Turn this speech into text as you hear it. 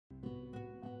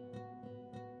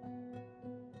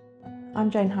I'm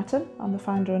Jane Hatton. I'm the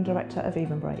founder and director of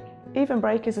Evenbreak.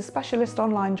 Evenbreak is a specialist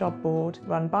online job board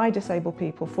run by disabled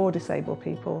people for disabled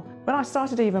people. When I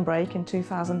started Evenbreak in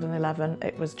 2011,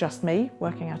 it was just me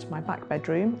working out of my back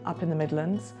bedroom up in the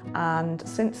Midlands. And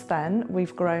since then,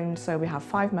 we've grown, so we have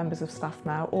 5 members of staff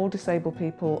now, all disabled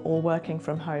people, all working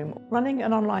from home. Running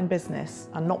an online business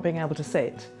and not being able to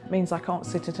sit means I can't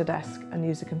sit at a desk and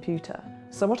use a computer.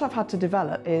 So what I've had to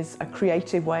develop is a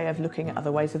creative way of looking at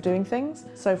other ways of doing things.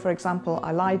 So for example,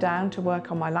 I lie down to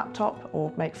work on my laptop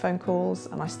or make phone calls,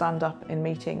 and I stand up in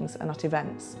meetings and at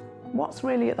events. What's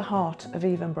really at the heart of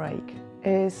Evenbreak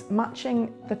is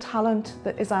matching the talent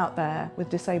that is out there with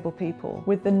disabled people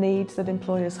with the needs that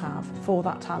employers have for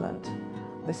that talent.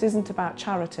 This isn't about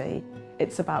charity,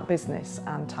 it's about business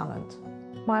and talent.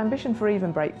 My ambition for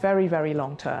Evenbreak, very, very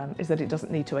long term, is that it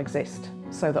doesn't need to exist,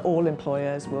 so that all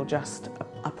employers will just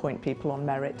appoint people on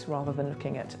merit rather than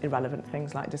looking at irrelevant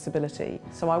things like disability.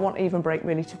 So I want Evenbreak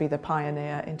really to be the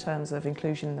pioneer in terms of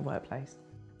inclusion in the workplace.